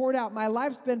been poured out. My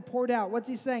life's been poured out. What's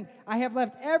he saying? I have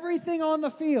left everything on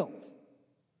the field.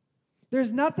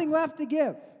 There's nothing left to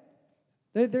give.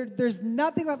 There's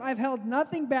nothing left. I've held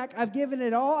nothing back. I've given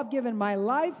it all. I've given my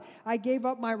life. I gave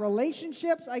up my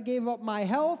relationships. I gave up my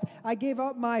health. I gave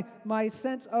up my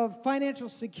sense of financial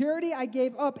security. I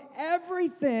gave up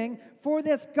everything for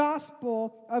this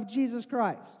gospel of Jesus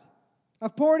Christ.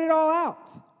 I've poured it all out.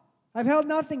 I've held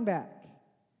nothing back.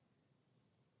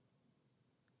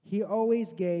 He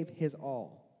always gave his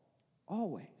all.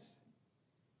 Always.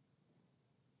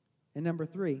 And number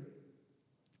three,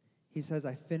 he says,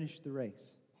 I finished the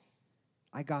race.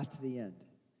 I got to the end.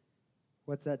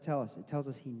 What's that tell us? It tells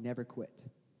us he never quit.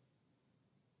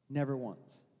 Never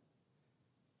once.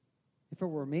 If it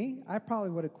were me, I probably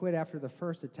would have quit after the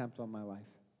first attempt on my life,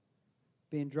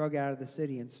 being dragged out of the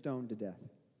city and stoned to death.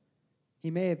 He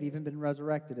may have even been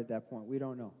resurrected at that point. We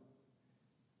don't know.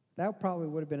 That probably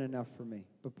would have been enough for me,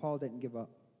 but Paul didn't give up.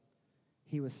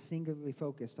 He was singularly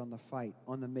focused on the fight,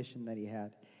 on the mission that he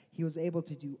had. He was able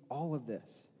to do all of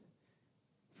this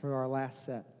for our last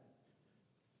set.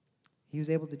 He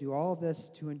was able to do all of this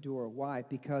to endure. Why?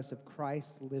 Because of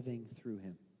Christ living through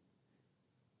him.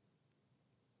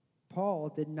 Paul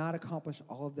did not accomplish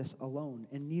all of this alone,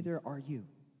 and neither are you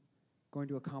going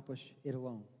to accomplish it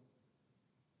alone.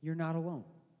 You're not alone.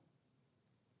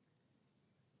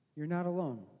 You're not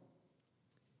alone.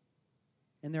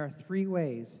 And there are three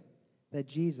ways that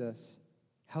Jesus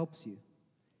helps you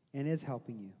and is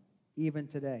helping you even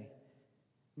today.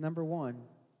 Number one,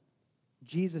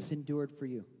 Jesus endured for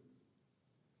you.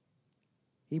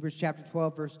 Hebrews chapter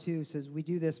 12, verse 2 says, we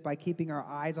do this by keeping our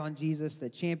eyes on Jesus, the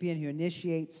champion who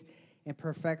initiates and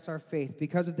perfects our faith.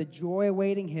 Because of the joy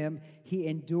awaiting him, he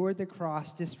endured the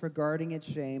cross, disregarding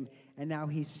its shame, and now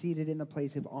he's seated in the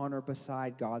place of honor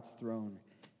beside God's throne.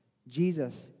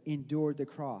 Jesus endured the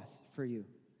cross for you.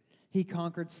 He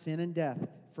conquered sin and death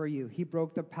for you. He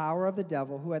broke the power of the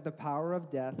devil, who had the power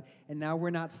of death, and now we're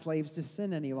not slaves to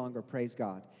sin any longer, praise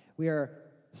God. We are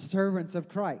servants of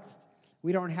Christ.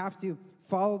 We don't have to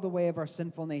follow the way of our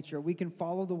sinful nature. We can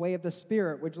follow the way of the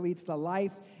Spirit, which leads to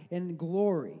life and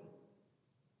glory.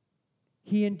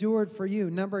 He endured for you.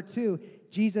 Number 2,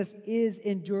 Jesus is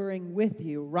enduring with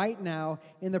you right now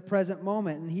in the present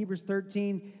moment. In Hebrews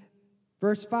 13,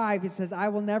 verse 5, it says, I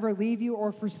will never leave you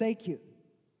or forsake you.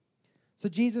 So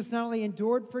Jesus not only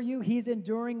endured for you, he's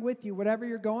enduring with you. Whatever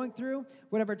you're going through,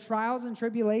 whatever trials and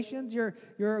tribulations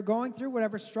you're going through,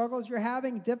 whatever struggles you're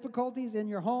having, difficulties in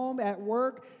your home, at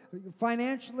work,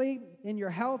 financially, in your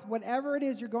health, whatever it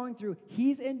is you're going through,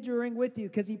 he's enduring with you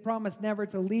because he promised never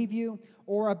to leave you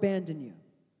or abandon you,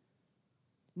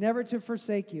 never to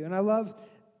forsake you. And I love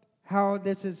how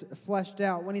this is fleshed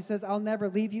out. When he says, I'll never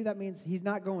leave you, that means he's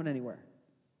not going anywhere.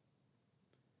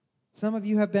 Some of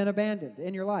you have been abandoned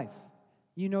in your life.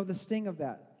 You know the sting of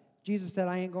that. Jesus said,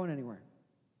 I ain't going anywhere.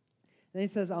 Then he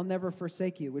says, I'll never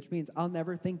forsake you, which means I'll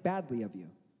never think badly of you.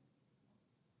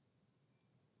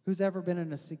 Who's ever been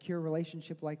in a secure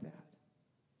relationship like that?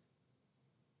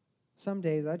 Some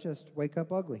days I just wake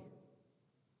up ugly.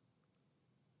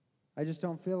 I just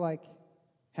don't feel like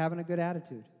having a good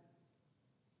attitude.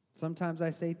 Sometimes I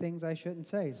say things I shouldn't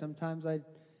say. Sometimes I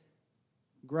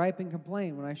gripe and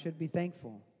complain when I should be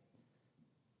thankful.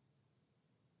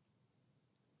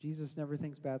 Jesus never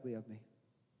thinks badly of me.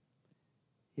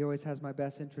 He always has my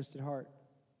best interest at heart.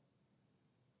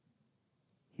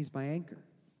 He's my anchor.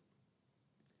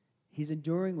 He's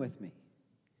enduring with me.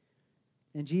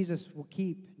 And Jesus will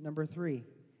keep, number 3,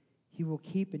 he will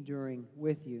keep enduring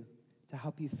with you to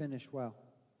help you finish well.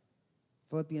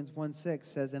 Philippians 1:6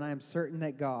 says, and I am certain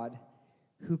that God,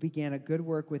 who began a good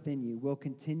work within you, will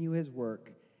continue his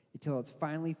work until it's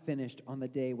finally finished on the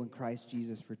day when Christ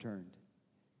Jesus returned.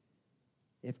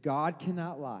 If God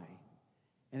cannot lie,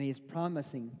 and he is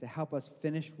promising to help us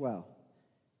finish well,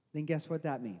 then guess what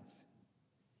that means?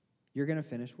 You're going to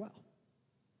finish well.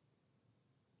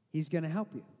 He's going to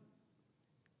help you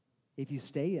if you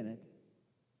stay in it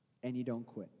and you don't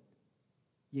quit.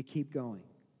 You keep going.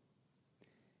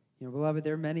 You know, beloved,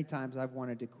 there are many times I've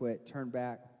wanted to quit, turn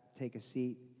back, take a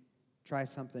seat, try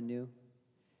something new.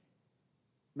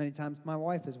 Many times my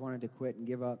wife has wanted to quit and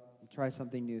give up, and try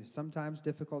something new. Sometimes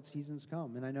difficult seasons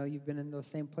come, and I know you've been in those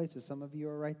same places. Some of you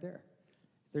are right there.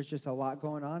 There's just a lot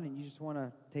going on, and you just want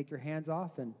to take your hands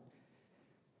off and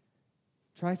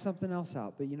try something else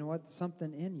out. But you know what?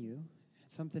 Something in you,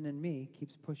 something in me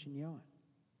keeps pushing you on.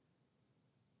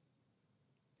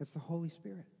 It's the Holy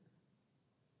Spirit.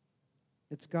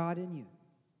 It's God in you,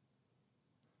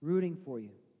 rooting for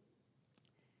you.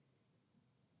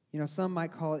 You know, some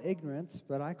might call it ignorance,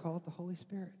 but I call it the Holy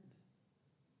Spirit.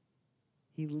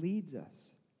 He leads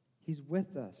us. He's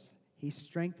with us. He's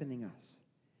strengthening us.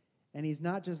 And he's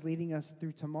not just leading us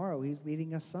through tomorrow. He's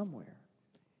leading us somewhere.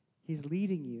 He's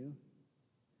leading you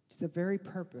to the very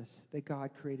purpose that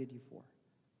God created you for,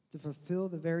 to fulfill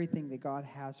the very thing that God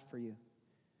has for you.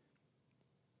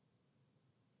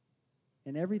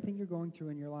 And everything you're going through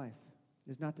in your life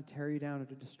is not to tear you down or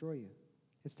to destroy you.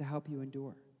 It's to help you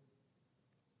endure.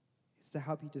 It's to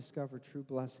help you discover true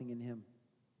blessing in him.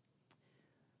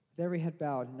 With every head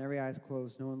bowed and every eyes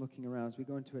closed, no one looking around, as we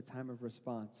go into a time of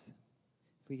response,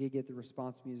 if we could get the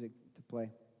response music to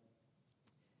play.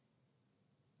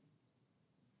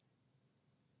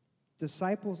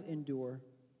 Disciples endure.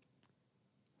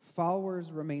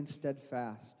 Followers remain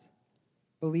steadfast.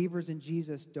 Believers in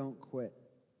Jesus don't quit,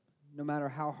 no matter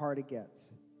how hard it gets.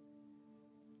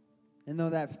 And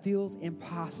though that feels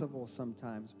impossible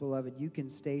sometimes, beloved, you can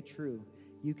stay true.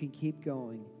 You can keep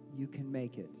going. You can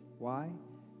make it. Why?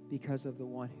 Because of the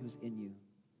one who's in you.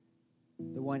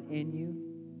 The one in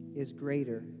you is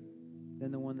greater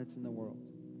than the one that's in the world.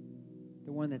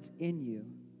 The one that's in you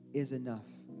is enough.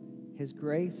 His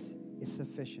grace is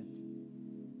sufficient.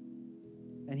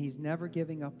 And he's never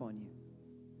giving up on you.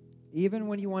 Even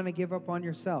when you want to give up on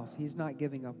yourself, he's not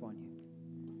giving up on you.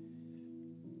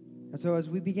 And so as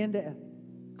we begin to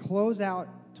close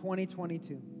out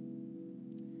 2022,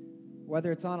 whether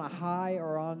it's on a high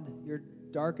or on your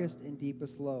darkest and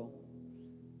deepest low,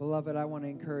 beloved, I want to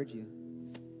encourage you.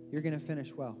 You're going to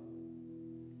finish well.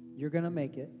 You're going to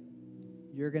make it.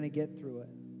 You're going to get through it.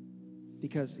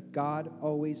 Because God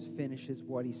always finishes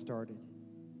what he started.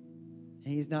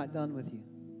 And he's not done with you.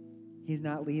 He's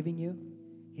not leaving you.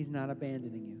 He's not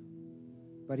abandoning you.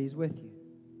 But he's with you.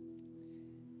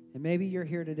 And maybe you're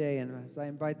here today, and as I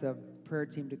invite the prayer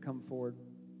team to come forward,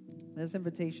 this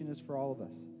invitation is for all of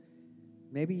us.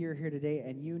 Maybe you're here today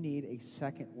and you need a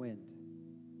second wind.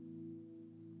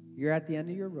 You're at the end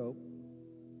of your rope.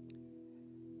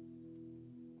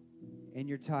 and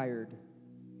you're tired.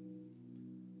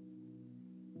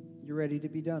 You're ready to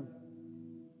be done.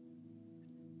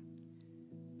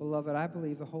 Beloved, I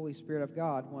believe the Holy Spirit of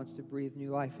God wants to breathe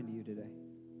new life into you today.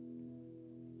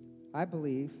 I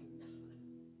believe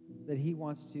that He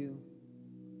wants to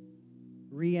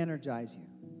re-energize you.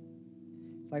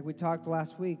 It's like we talked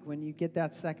last week, when you get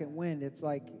that second wind, it's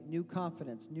like new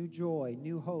confidence, new joy,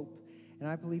 new hope. And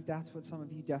I believe that's what some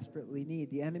of you desperately need.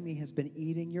 The enemy has been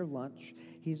eating your lunch.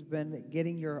 He's been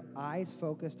getting your eyes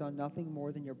focused on nothing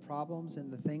more than your problems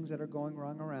and the things that are going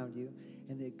wrong around you.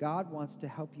 And that God wants to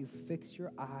help you fix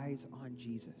your eyes on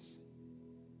Jesus,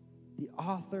 the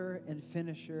author and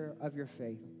finisher of your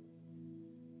faith.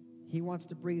 He wants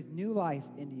to breathe new life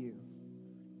into you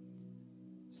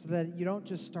so that you don't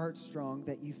just start strong,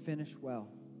 that you finish well.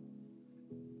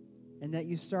 And that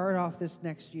you start off this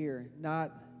next year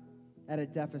not at a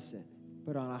deficit,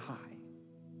 but on a high.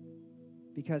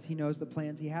 Because He knows the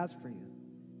plans He has for you.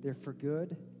 They're for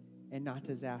good and not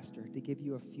disaster, to give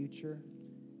you a future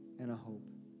and a hope.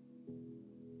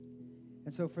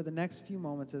 And so for the next few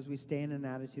moments, as we stay in an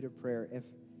attitude of prayer,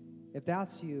 if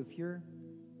that's you, if you're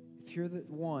the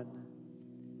one,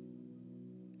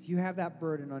 if you have that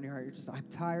burden on your heart, you're just, I'm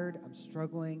tired, I'm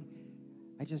struggling,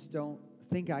 I just don't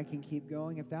think I can keep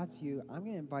going. If that's you, I'm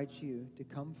going to invite you to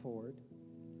come forward.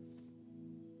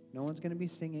 No one's going to be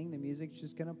singing. The music's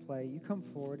just going to play. You come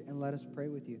forward and let us pray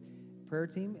with you. Prayer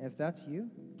team, if that's you,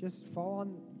 just fall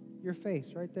on your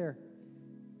face right there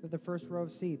at the first row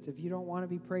of seats. If you don't want to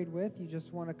be prayed with, you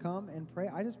just want to come and pray.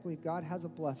 I just believe God has a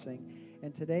blessing.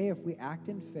 And today, if we act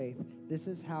in faith, this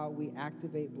is how we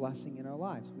activate blessing in our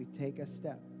lives. We take a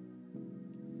step.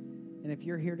 And if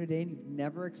you're here today and you've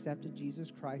never accepted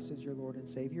Jesus Christ as your Lord and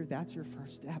Savior, that's your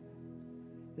first step.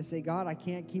 To say, God, I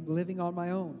can't keep living on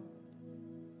my own.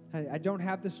 I don't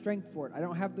have the strength for it. I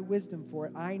don't have the wisdom for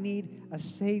it. I need a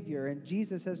Savior. And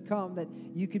Jesus has come that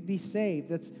you could be saved.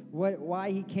 That's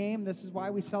why He came. This is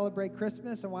why we celebrate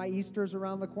Christmas and why Easter's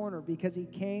around the corner, because He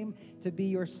came to be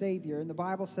your Savior. And the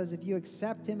Bible says if you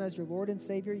accept Him as your Lord and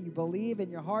Savior, you believe in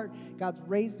your heart God's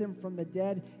raised Him from the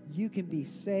dead, you can be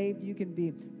saved. You can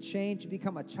be changed. You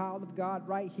become a child of God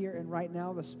right here and right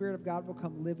now. The Spirit of God will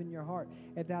come live in your heart.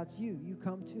 If that's you, you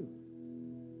come too.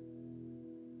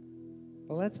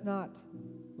 But let's not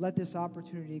let this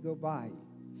opportunity go by.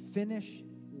 Finish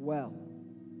well.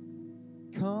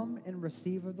 Come and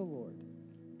receive of the Lord.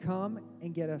 Come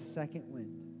and get a second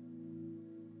wind.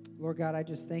 Lord God, I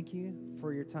just thank you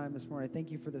for your time this morning. I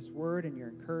thank you for this word and your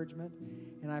encouragement.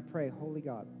 And I pray, Holy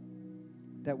God,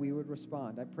 that we would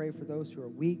respond. I pray for those who are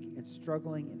weak and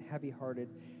struggling and heavy-hearted.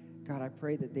 God, I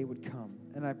pray that they would come.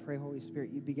 And I pray, Holy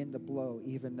Spirit, you begin to blow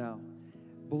even now.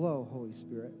 Blow, Holy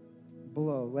Spirit.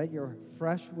 Blow. Let your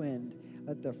fresh wind,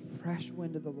 let the fresh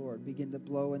wind of the Lord begin to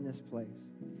blow in this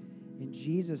place. In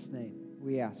Jesus' name,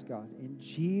 we ask, God. In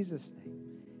Jesus' name,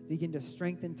 begin to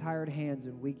strengthen tired hands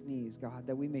and weak knees, God,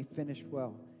 that we may finish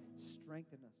well.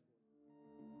 Strengthen us.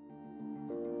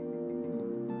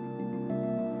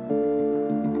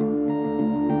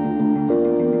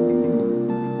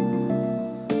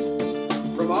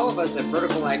 From all of us at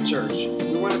Vertical Life Church,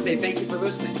 we want to say thank you for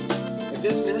listening. If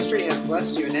this ministry has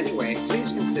blessed you in any way,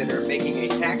 please consider making a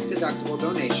tax-deductible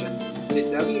donation to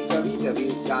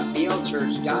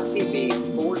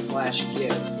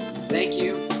www.blchurch.tv/give. Thank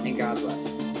you, and God bless.